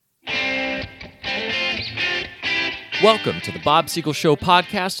Welcome to the Bob Siegel Show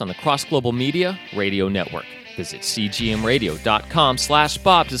podcast on the Cross Global Media Radio Network. Visit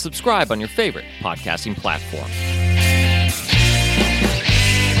cgmradio.com/Bob to subscribe on your favorite podcasting platform.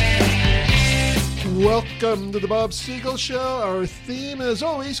 Welcome to the Bob Siegel Show. Our theme, as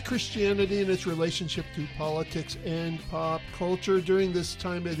always, Christianity and its relationship to politics and pop culture. During this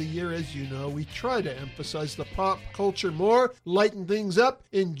time of the year, as you know, we try to emphasize the pop culture more, lighten things up,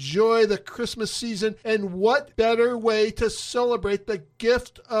 enjoy the Christmas season, and what better way to celebrate the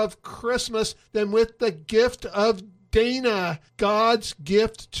gift of Christmas than with the gift of Dana, God's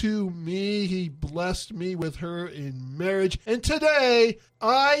gift to me. He blessed me with her in marriage. And today,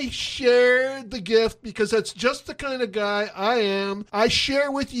 I shared the gift because that's just the kind of guy I am. I share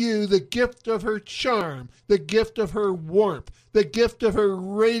with you the gift of her charm, the gift of her warmth, the gift of her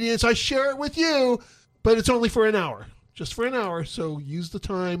radiance. I share it with you, but it's only for an hour. Just for an hour, so use the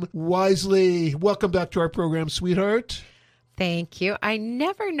time wisely. Welcome back to our program, sweetheart. Thank you. I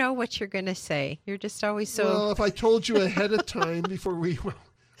never know what you're going to say. You're just always so... Well, if I told you ahead of time before we... Well,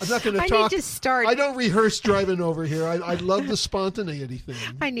 I'm not going to talk. I need to start... I don't rehearse driving over here. I love the spontaneity thing.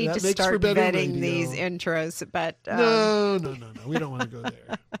 I need that to start vetting radio. these intros, but... No. We don't want to go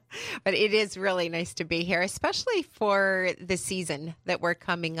there. But it is really nice to be here, especially for the season that we're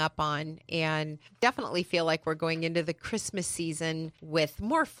coming up on. And definitely feel like we're going into the Christmas season with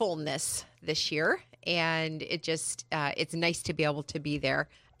more fullness this year. And it just, it's nice to be able to be there.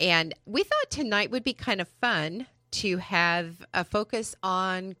 And we thought tonight would be kind of fun to have a focus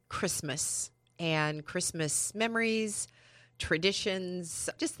on Christmas and Christmas memories,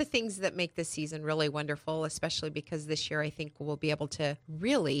 traditions, just the things that make this season really wonderful, especially because this year I think we'll be able to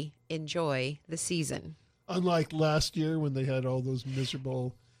really enjoy the season. Unlike last year when they had all those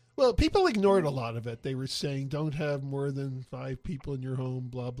miserable... Well, people ignored a lot of it. They were saying, don't have more than 5 people in your home,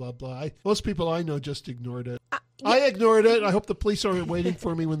 blah, blah, blah. Most people I know just ignored it. Yeah. I ignored it. I hope the police aren't waiting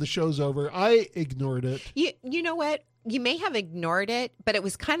for me when the show's over. I ignored it. You know what? You may have ignored it, but it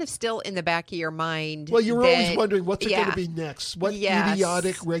was kind of still in the back of your mind. Well, you were always wondering, what's it going to be next? What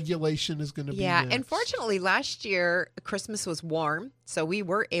idiotic regulation is going to be next? Yeah, and fortunately, last year, Christmas was warm, so we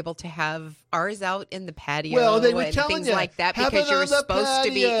were able to have ours out in the patio. Well, they were and telling things you, like that have because it you were on the supposed patio,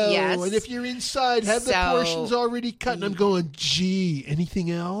 to be. Yes, and if you're inside, have the portions already cut. And I'm going, gee, anything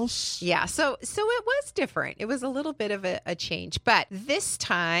else? Yeah, so it was different. It was a little bit of a change, but this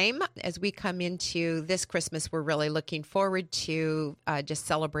time, as we come into this Christmas, we're really looking forward to just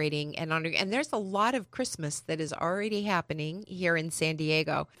celebrating and honoring. And there's a lot of Christmas that is already happening here in San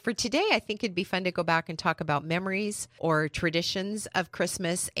Diego. For today, I think it'd be fun to go back and talk about memories or traditions of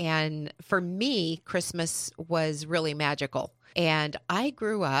Christmas. And for me, Christmas was really magical. And I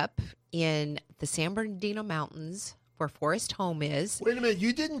grew up in the San Bernardino Mountains, where Forest Home is. Wait a minute,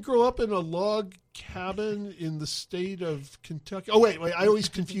 you didn't grow up in a log cabin in the state of Kentucky? Oh, wait, I always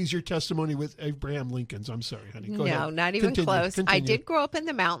confuse your testimony with Abraham Lincoln's. I'm sorry, honey. Go ahead. No, not even close. Continue. I did grow up in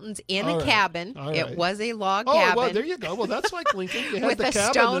the mountains in a cabin. All right. It was a log cabin. Oh, well, there you go. Well, that's like Lincoln. You had with the a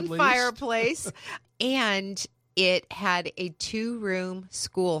cabin, stone at least. fireplace. And it had a 2-room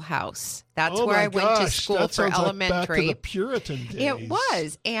schoolhouse. That's where I went to school for elementary. Like back to the Puritan days. It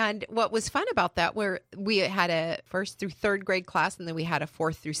was. And what was fun about that, where we had a 1st through 3rd grade class, and then we had a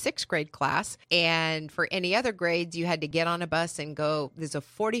 4th through 6th grade class. And for any other grades, you had to get on a bus and go. There's a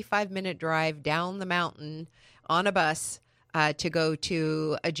 45-minute drive down the mountain on a bus to go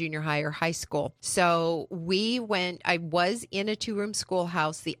to a junior high or high school. So I was in a 2-room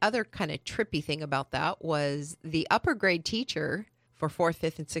schoolhouse. The other kind of trippy thing about that was the upper grade teacher for 4th,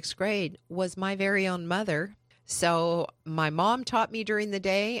 5th, and 6th grade was my very own mother. So my mom taught me during the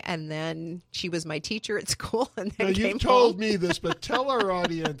day, and then she was my teacher at school. And then you told me this, but tell our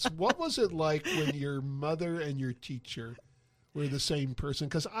audience, what was it like when your mother and your teacher were the same person?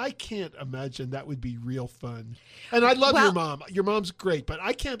 Because I can't imagine that would be real fun. And I love your mom. Your mom's great, but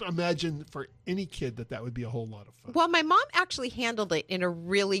I can't imagine for any kid that would be a whole lot of fun. Well, my mom actually handled it in a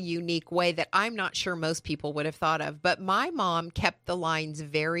really unique way that I'm not sure most people would have thought of. But my mom kept the lines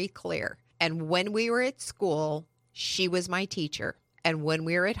very clear. And when we were at school, she was my teacher. And when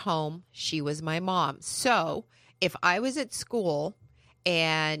we were at home, she was my mom. So if I was at school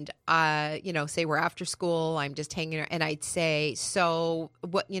and, say we're after school, I'm just hanging out, and I'd say, so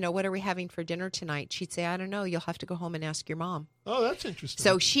what are we having for dinner tonight? She'd say, I don't know. You'll have to go home and ask your mom. Oh, that's interesting.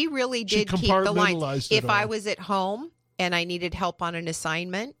 So she really did keep the lines. If I was at home and I needed help on an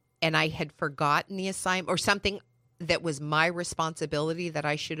assignment and I had forgotten the assignment or something that was my responsibility that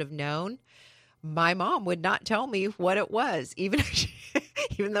I should have known, my mom would not tell me what it was, even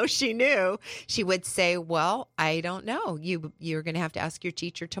though she knew. She would say, well, I don't know. You're going to have to ask your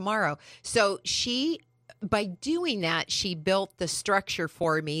teacher tomorrow. So she by doing that, she built the structure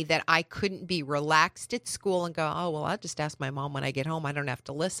for me that I couldn't be relaxed at school and go, oh, well, I'll just ask my mom when I get home. I don't have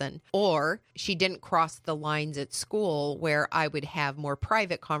to listen. Or she didn't cross the lines at school where I would have more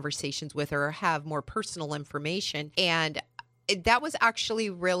private conversations with her or have more personal information. And that was actually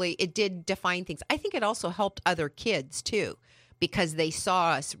really, it did define things. I think it also helped other kids too, because they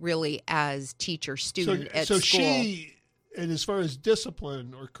saw us really as teacher-student at school. So and as far as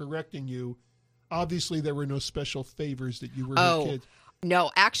discipline or correcting you, obviously, there were no special favors that you were her kid.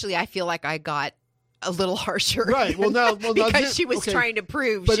 No, actually, I feel like I got a little harsher. Right. Because she was trying to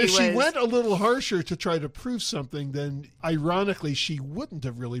prove. But if she went a little harsher to try to prove something, then ironically, she wouldn't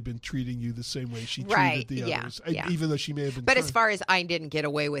have really been treating you the same way she treated the others, even though she may have been. But as far as I didn't get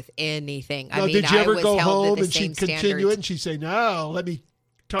away with anything, now, did you ever go home and she'd continue it and she'd say, "Now let me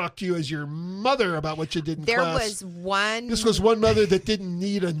talk to you as your mother about what you did in class." This was one mother that didn't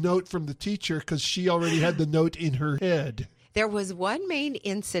need a note from the teacher because she already had the note in her head. There was one main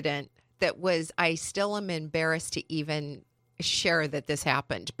incident that I still am embarrassed to even share that this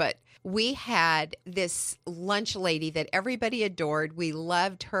happened, but we had this lunch lady that everybody adored. We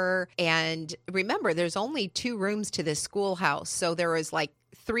loved her. And remember, there's only 2 rooms to this schoolhouse. So there was like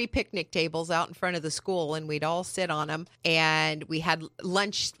 3 picnic tables out in front of the school, and we'd all sit on them. And we had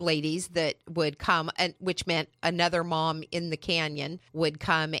lunch ladies that would come, which meant another mom in the canyon would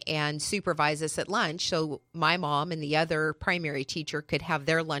come and supervise us at lunch. So my mom and the other primary teacher could have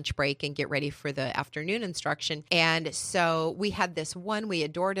their lunch break and get ready for the afternoon instruction. And so we had this one we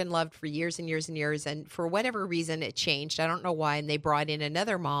adored and loved for years and years and years. And for whatever reason, it changed. I don't know why. And they brought in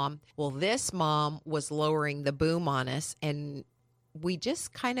another mom. Well, this mom was lowering the boom on us, and we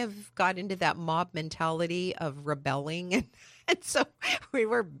just kind of got into that mob mentality of rebelling. And so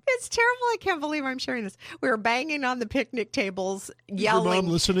it's terrible. I can't believe I'm sharing this. We were banging on the picnic tables, yelling. Is your mom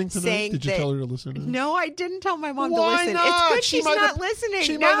listening tonight? Did you tell her to listen? No, I didn't tell my mom to Why listen. Not? It's good she's not listening.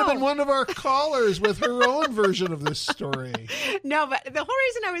 She might have been one of our callers with her own version of this story. No, but the whole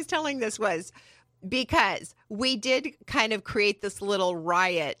reason I was telling this was because we did kind of create this little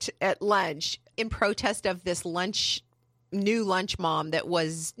riot at lunch in protest of this new lunch mom that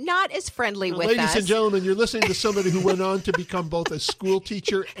was not as friendly with us. Ladies and gentlemen, you're listening to somebody who went on to become both a school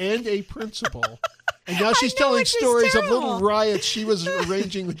teacher and a principal. And now she's telling stories of little riots she was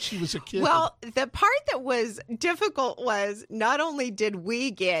arranging when she was a kid. Well, the part that was difficult was not only did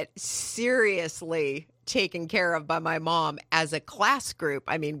we get seriously taken care of by my mom as a class group.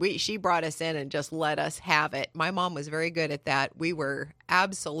 I mean, she brought us in and just let us have it. My mom was very good at that. We were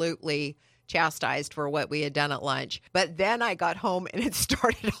absolutely chastised for what we had done at lunch. But then I got home and it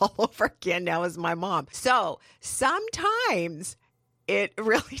started all over again now as my mom. So sometimes it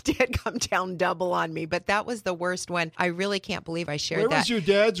really did come down double on me, but that was the worst one. I really can't believe I shared that. Where was your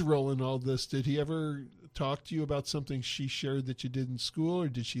dad's role in all this? Did he ever talk to you about something she shared that you did in school, or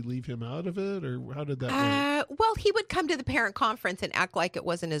did she leave him out of it, or how did that work? Well, he would come to the parent conference and act like it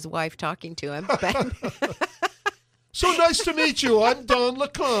wasn't his wife talking to him. But So nice to meet you. I'm Don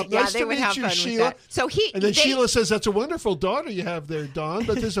LeCompte. Nice to meet you, Sheila. So Sheila says, that's a wonderful daughter you have there, Don,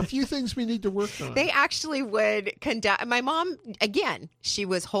 but there's a few things we need to work on. They actually would conduct. My mom, again, she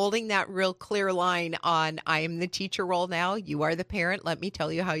was holding that real clear line on, I am the teacher role now. You are the parent. Let me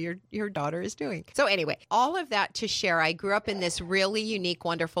tell you how your daughter is doing. So anyway, all of that to share. I grew up in this really unique,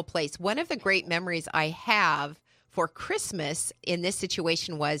 wonderful place. One of the great memories I have for Christmas in this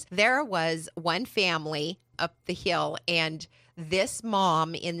situation was there was one family up the hill, and this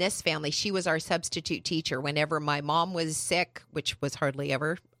mom in this family, she was our substitute teacher whenever my mom was sick, which was hardly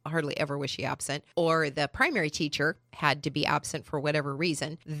ever was she absent, or the primary teacher had to be absent for whatever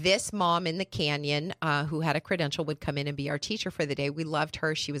reason. This mom in the canyon who had a credential would come in and be our teacher for the day. We loved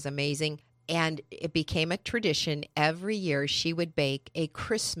her. She was amazing. And it became a tradition. Every year she would bake a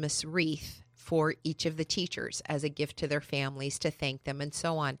Christmas wreath for each of the teachers as a gift to their families to thank them and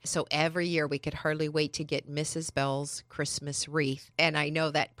so on. So every year we could hardly wait to get Mrs. Bell's Christmas wreath. And I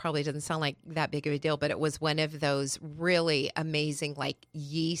know that probably doesn't sound like that big of a deal, but it was one of those really amazing, like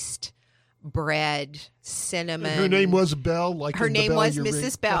yeast bread, cinnamon. And her name was Bell. Her name was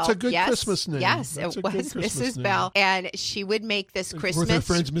Mrs. Bell. That's a good Christmas name. Yes, it was Mrs. Bell. And she would make this Christmas. With her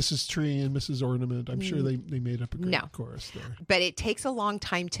friends Mrs. Tree and Mrs. Ornament. I'm sure they made up a great chorus there. But it takes a long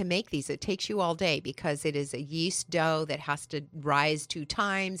time to make these. It takes you all day because it is a yeast dough that has to rise 2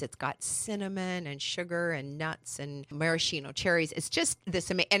 times. It's got cinnamon and sugar and nuts and maraschino cherries. It's just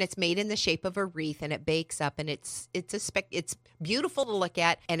this, and it's made in the shape of a wreath, and it bakes up, and it's beautiful to look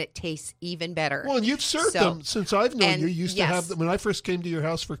at, and it tastes even better. Well, and you've served them since I've known you. You used to have them. When I first came to your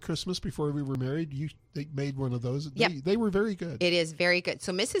house for Christmas before we were married, they made one of those. Yep. They were very good. It is very good.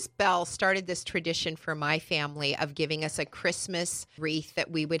 So Mrs. Bell started this tradition for my family of giving us a Christmas wreath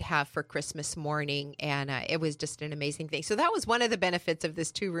that we would have for Christmas morning. And it was just an amazing thing. So that was one of the benefits of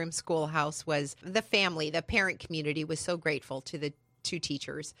this 2-room schoolhouse was the family, the parent community was so grateful to the 2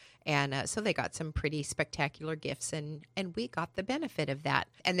 teachers. And so they got some pretty spectacular gifts and we got the benefit of that.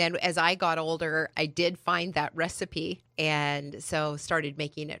 And then as I got older, I did find that recipe and so started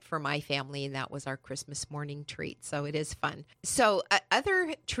making it for my family. And that was our Christmas morning treat. So it is fun. So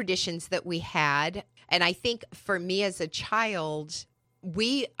other traditions that we had, and I think for me as a child,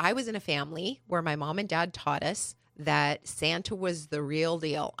 I was in a family where my mom and dad taught us that Santa was the real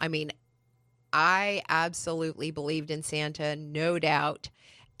deal. I mean, I absolutely believed in Santa, no doubt.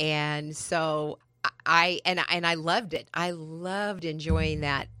 And so I loved it. I loved enjoying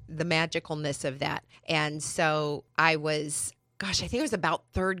that, the magicalness of that. And so I think it was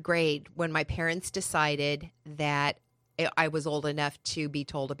about 3rd grade when my parents decided that I was old enough to be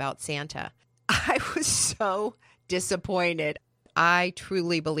told about Santa. I was so disappointed. I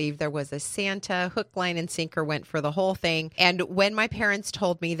truly believe there was a Santa. Hook, line, and sinker went for the whole thing. And when my parents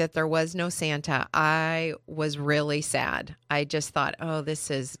told me that there was no Santa, I was really sad. I just thought, oh,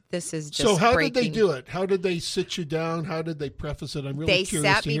 this is just So how breaking. did they do it? How did they sit you down? How did they preface it? I'm really curious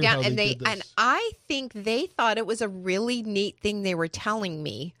sat to me hear down how and they did this. and I think they thought it was a really neat thing they were telling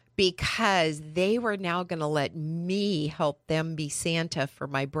me, because they were now going to let me help them be Santa for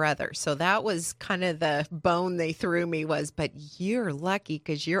my brother. So that was kind of the bone they threw me was, but you're lucky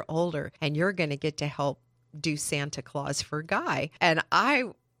because you're older and you're going to get to help do Santa Claus for Guy. And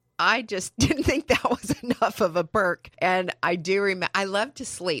I just didn't think that was enough of a perk. And I do remember, I love to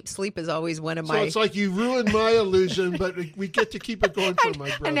sleep. Sleep is always one of my... So it's like you ruined my illusion, but we get to keep it going for my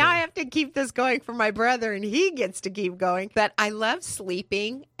brother. And now I have to keep this going for my brother, and he gets to keep going. But I love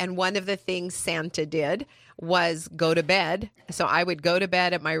sleeping. And one of the things Santa did was go to bed. So I would go to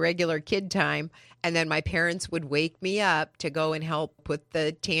bed at my regular kid time. And then my parents would wake me up to go and help put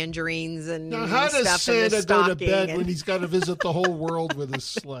the tangerines and now, how stuff does in the Santa go to stocking bed when he's got to visit the whole world with his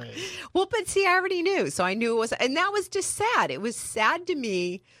sleigh? Well, but see, I already knew. So I knew it was, and that was just sad. It was sad to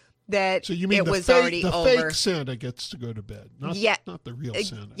me that so you mean it the was fake, already the over. fake Santa gets to go to bed, not the real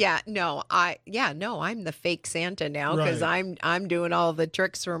Santa. I'm the fake Santa now because Right. I'm doing all the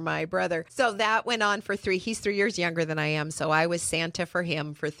tricks for my brother. So that went on for he's 3 years younger than I am. So I was Santa for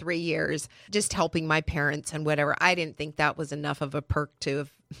him for 3 years, just helping my parents and whatever. I didn't think that was enough of a perk to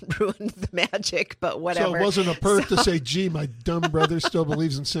have ruined the magic, but whatever. So it wasn't a perk to say, gee, my dumb brother still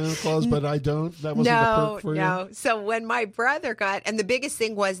believes in Santa Claus, but I don't? That wasn't a perk for you? No. So when my brother and the biggest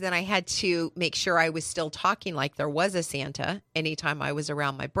thing was then I had to make sure I was still talking like there was a Santa anytime I was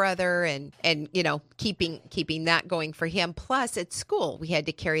around my brother and keeping that going for him. Plus at school, we had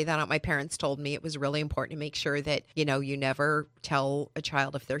to carry that out. My parents told me it was really important to make sure that, you never tell a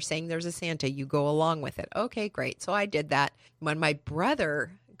child if they're saying there's a Santa, you go along with it. Okay, great. So I did that. When my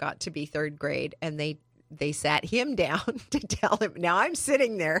brother got to be 3rd grade and they sat him down to tell him. Now I'm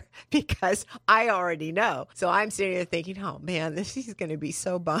sitting there because I already know. So I'm sitting there thinking, oh man, he's going to be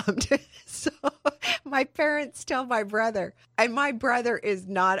so bummed. So my parents tell my brother, and my brother is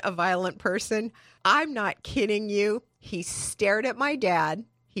not a violent person. I'm not kidding you. He stared at my dad.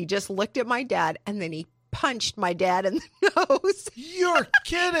 He just looked at my dad and then he punched my dad in the nose. You're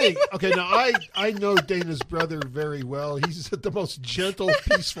kidding. Okay, now I know Dana's brother very well. He's the most gentle,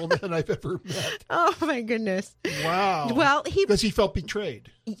 peaceful man I've ever met. Oh my goodness. Wow. Well, because he felt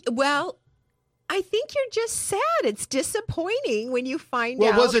betrayed. Well, I think you're just sad. It's disappointing when you find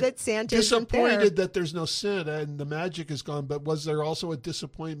Well, out was it that Santa isn't there. disappointed that there's no Santa and the magic is gone, but was there also a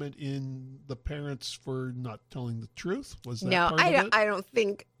disappointment in the parents for not telling the truth? Was that part of it?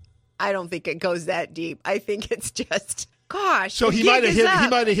 I don't think it goes that deep. I think it's just, gosh. So the he gig might have is hit. up. He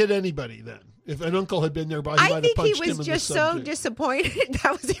might have hit anybody then. If an uncle had been nearby, he I might have think punched he him was in just the so subject. disappointed.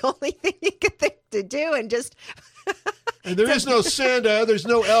 That was the only thing he could think to do, and just. And there is no Santa. There's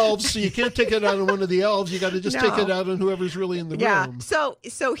no elves, so you can't take it out on one of the elves. You got to just take it out on whoever's really in the room.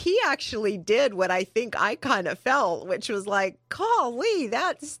 So he actually did what I think I kind of felt, which was like, golly,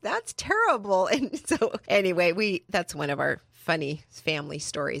 that's terrible. And so anyway, that's one of our funny family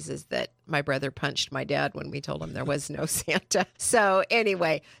stories is that my brother punched my dad when we told him there was no Santa. So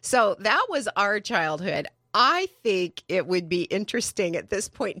anyway, so that was our childhood. I think it would be interesting at this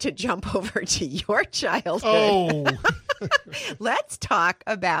point to jump over to your childhood. Oh. Let's talk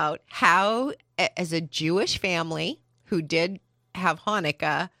about how, as a Jewish family who did have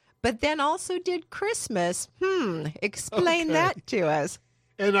Hanukkah, but then also did Christmas, explain that to us.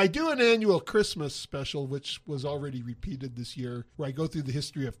 And I do an annual Christmas special, which was already repeated this year, where I go through the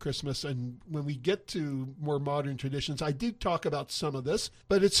history of Christmas. And when we get to more modern traditions, I do talk about some of this,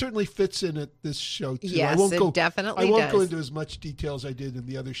 but it certainly fits in at this show, too. Yes, it definitely I won't does. go into as much detail as I did in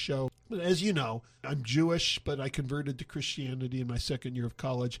the other show. But as you know, I'm Jewish, but I converted to Christianity in my second year of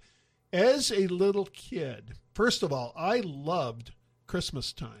college. As a little kid, first of all, I loved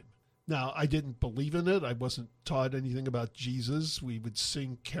Christmas time. Now, I didn't believe in it. I wasn't taught anything about Jesus. We would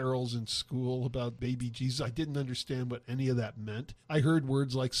sing carols in school about baby Jesus. I didn't understand what any of that meant. I heard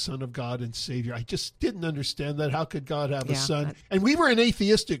words like Son of God and Savior. I just didn't understand that. How could God have a son? And we were an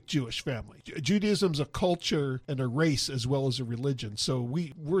atheistic Jewish family. Judaism's a culture and a race as well as a religion. So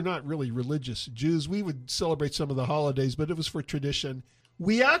we're not really religious Jews. We would celebrate some of the holidays, but it was for tradition.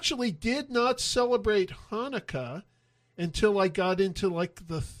 We actually did not celebrate Hanukkah until I got into like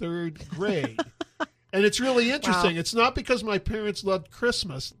the third grade. And it's really interesting. Wow. It's not because my parents loved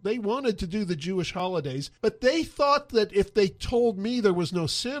Christmas. They wanted to do the Jewish holidays, but they thought that if they told me there was no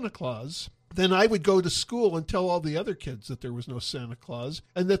Santa Claus, then I would go to school and tell all the other kids that there was no Santa Claus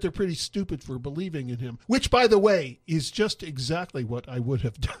and that they're pretty stupid for believing in him, which, by the way, is just exactly what I would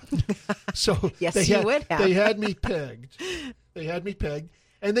have done. So yes, you would have. They had me pegged.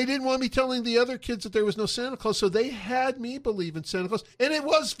 And they didn't want me telling the other kids that there was no Santa Claus, so they had me believe in Santa Claus. And it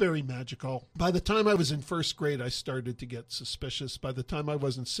was very magical. By the time I was in first grade, I started to get suspicious. By the time I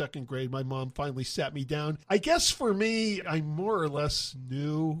was in second grade, my mom finally sat me down. I guess for me, I more or less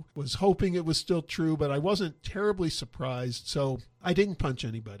knew, was hoping it was still true, but I wasn't terribly surprised. So I didn't punch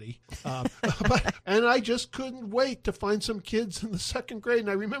anybody. And I just couldn't wait to find some kids in the second grade. And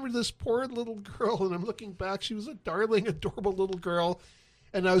I remember this poor little girl, and I'm looking back. She was a darling, adorable little girl.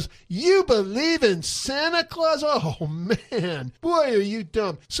 And I was, you believe in Santa Claus? Oh, man. Boy, are you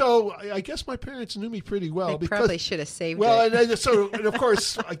dumb. So I guess my parents knew me pretty well. They probably should have saved it. And of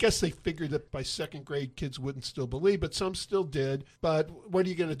course, I guess they figured that by second grade, kids wouldn't still believe, but some still did. But what are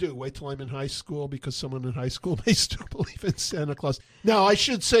you going to do? Wait till I'm in high school because someone in high school may still believe in Santa Claus. Now, I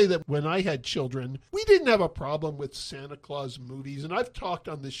should say that when I had children, we didn't have a problem with Santa Claus movies. And I've talked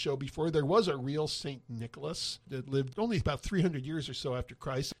on this show before. There was a real St. Nicholas that lived only about 300 years or so after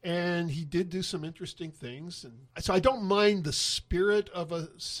Christ, and he did do some interesting things. And so I don't mind the spirit of a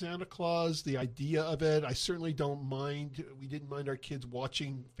Santa Claus, the idea of it. I certainly don't mind. We didn't mind our kids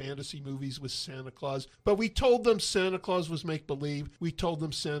watching fantasy movies with Santa Claus, but we told them Santa Claus was make-believe. We told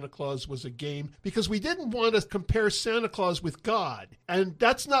them Santa Claus was a game because we didn't want to compare Santa Claus with God. And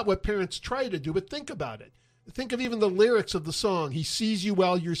that's not what parents try to do, but think about it. Think of even the lyrics of the song. He sees you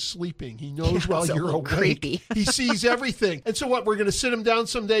while you're sleeping. He knows while you're awake. Creepy. He sees everything. And so what, we're going to sit him down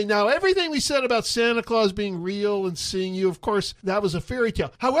someday. Now, everything we said about Santa Claus being real and seeing you, of course, that was a fairy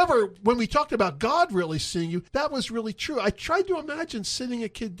tale. However, when we talked about God really seeing you, that was really true. I tried to imagine sitting a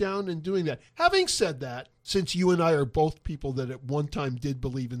kid down and doing that. Having said that, since you and I are both people that at one time did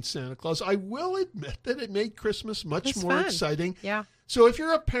believe in Santa Claus, I will admit that it made Christmas much more fun. exciting. Yeah. So if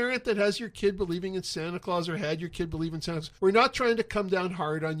you're a parent that has your kid believing in Santa Claus or had your kid believe in Santa Claus, we're not trying to come down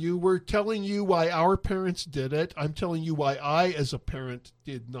hard on you. We're telling you why our parents did it. I'm telling you why I, as a parent,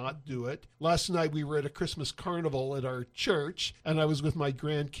 did not do it. Last night we were at a Christmas carnival at our church, and I was with my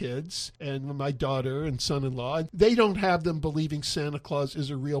grandkids and my daughter and son-in-law. They don't have them believing Santa Claus is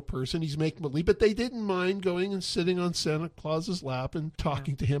a real person. He's make-believe, but they didn't mind going and sitting on Santa Claus's lap and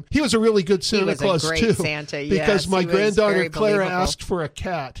talking to him. He was a really good Santa Claus, too. He was a great Santa, because my granddaughter Clara asked for a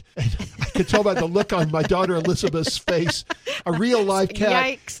cat. And I could tell by the look on my daughter Elizabeth's face, a real live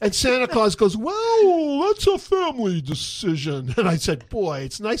cat. Yikes. And Santa Claus goes, well, that's a family decision. And I said, boy,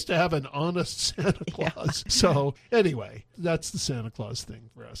 it's nice to have an honest Santa Claus. Yeah. So anyway, that's the Santa Claus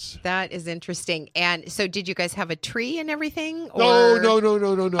thing for us. That is interesting. And so did you guys have a tree and everything? Or... No.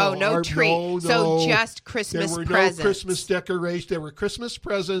 Oh, no tree. No. So just Christmas presents. There were no Christmas decorations. There were Christmas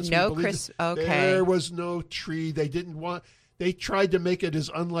presents. No Christmas. Okay. There was no tree. They didn't want... They tried to make it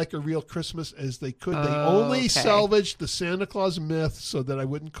as unlike a real Christmas as they could. They only salvaged the Santa Claus myth so that I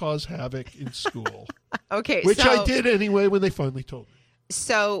wouldn't cause havoc in school. Okay. Which I did anyway when they finally told me.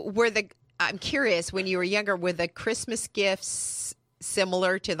 So I'm curious, when you were younger, were the Christmas gifts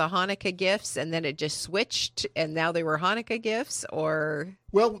similar to the Hanukkah gifts and then it just switched and now they were Hanukkah gifts, or?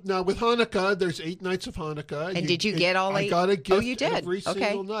 Well, now with Hanukkah, there's 8 nights of Hanukkah. And did you get all 8? I got a gift you did? every Okay.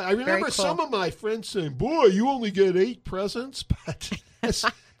 single night. I remember cool. some of my friends saying, boy, you only get 8 presents. But as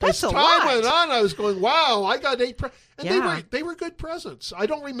time went on, I was going, wow, I got 8 presents. And they were good presents. I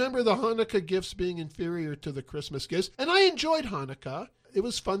don't remember the Hanukkah gifts being inferior to the Christmas gifts. And I enjoyed Hanukkah. It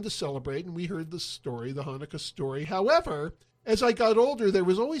was fun to celebrate, and we heard the story, the Hanukkah story. However, as I got older, there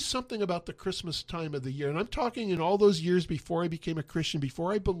was always something about the Christmas time of the year. And I'm talking in all those years before I became a Christian,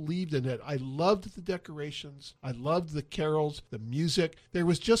 before I believed in it. I loved the decorations. I loved the carols, the music. There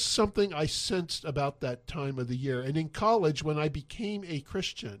was just something I sensed about that time of the year. And in college, when I became a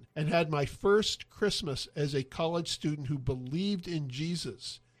Christian and had my first Christmas as a college student who believed in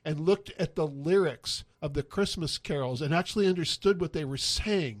Jesus and looked at the lyrics of the Christmas carols and actually understood what they were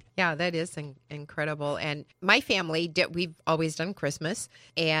saying. Yeah, that is incredible. And my family, we've always done Christmas.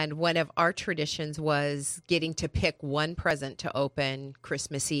 And one of our traditions was getting to pick one present to open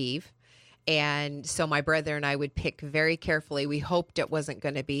Christmas Eve. And so my brother and I would pick very carefully. We hoped it wasn't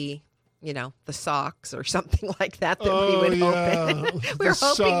going to be, the socks or something like that we would open. We were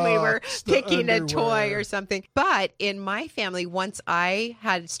hoping we were picking a toy or something. But in my family, once I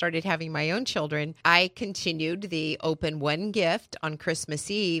had started having my own children, I continued the open one gift on Christmas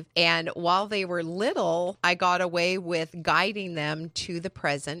Eve. And while they were little, I got away with guiding them to the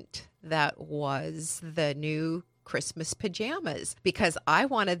present that was the new Christmas pajamas, because I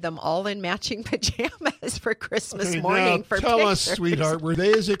wanted them all in matching pajamas for Christmas morning. For tell pictures. us, sweetheart, were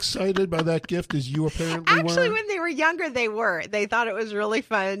they as excited by that gift as you apparently were? Actually, when they were younger, they were. They thought it was really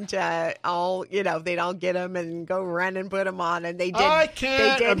fun to they'd all get them and go run and put them on, and they did. I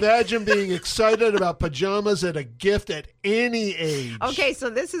can't imagine being excited about pajamas at a gift at any age. Okay, so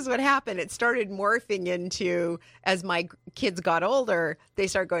this is what happened. It started morphing into, as my kids got older, they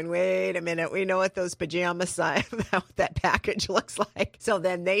start going, wait a minute, we know what those pajamas that package looks like. So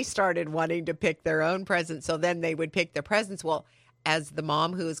then they started wanting to pick their own presents. So then they would pick their presents. Well, as the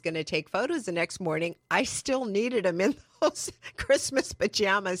mom who was going to take photos the next morning, I still needed them in those Christmas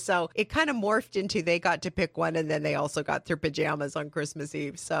pajamas. So it kind of morphed into they got to pick one, and then they also got their pajamas on Christmas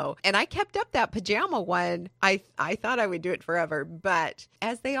Eve. So, and I kept up that pajama one. I thought I would do it forever. But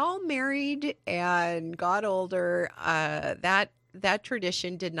as they all married and got older, that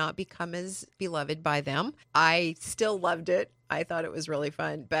tradition did not become as beloved by them. I still loved it. I thought it was really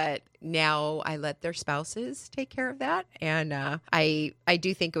fun, but now I let their spouses take care of that. And I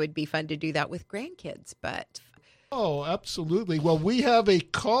do think it would be fun to do that with grandkids, but... Oh, absolutely. Well, we have a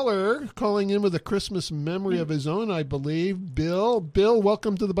caller calling in with a Christmas memory of his own, I believe. Bill,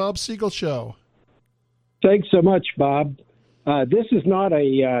 welcome to the Bob Siegel Show. Thanks so much, Bob. This is not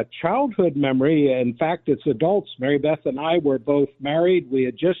a childhood memory. In fact, it's adults. Mary Beth and I were both married. We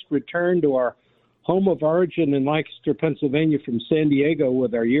had just returned to our home of origin in Lancaster, Pennsylvania from San Diego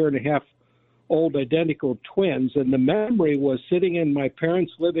with our 1.5-year-old identical twins. And the memory was sitting in my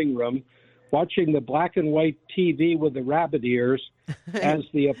parents' living room watching the black and white TV with the rabbit ears as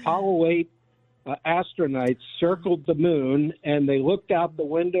the Apollo 8 astronauts circled the moon, and they looked out the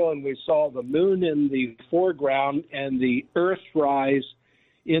window and we saw the moon in the foreground and the Earth rise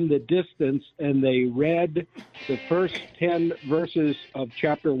in the distance, and they read the first 10 verses of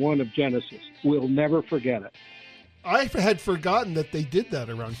chapter 1 of Genesis. We'll never forget it. I had forgotten that they did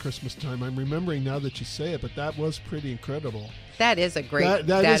that around Christmas time. I'm remembering now that you say it, but that was pretty incredible. That is a great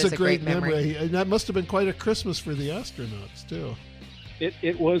that is a great memory. And that must have been quite a Christmas for the astronauts, too.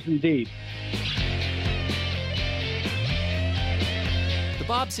 It was indeed. The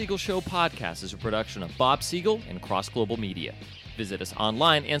Bob Siegel Show podcast is a production of Bob Siegel and Cross Global Media. Visit us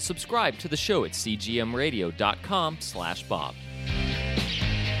online and subscribe to the show at cgmradio.com/Bob.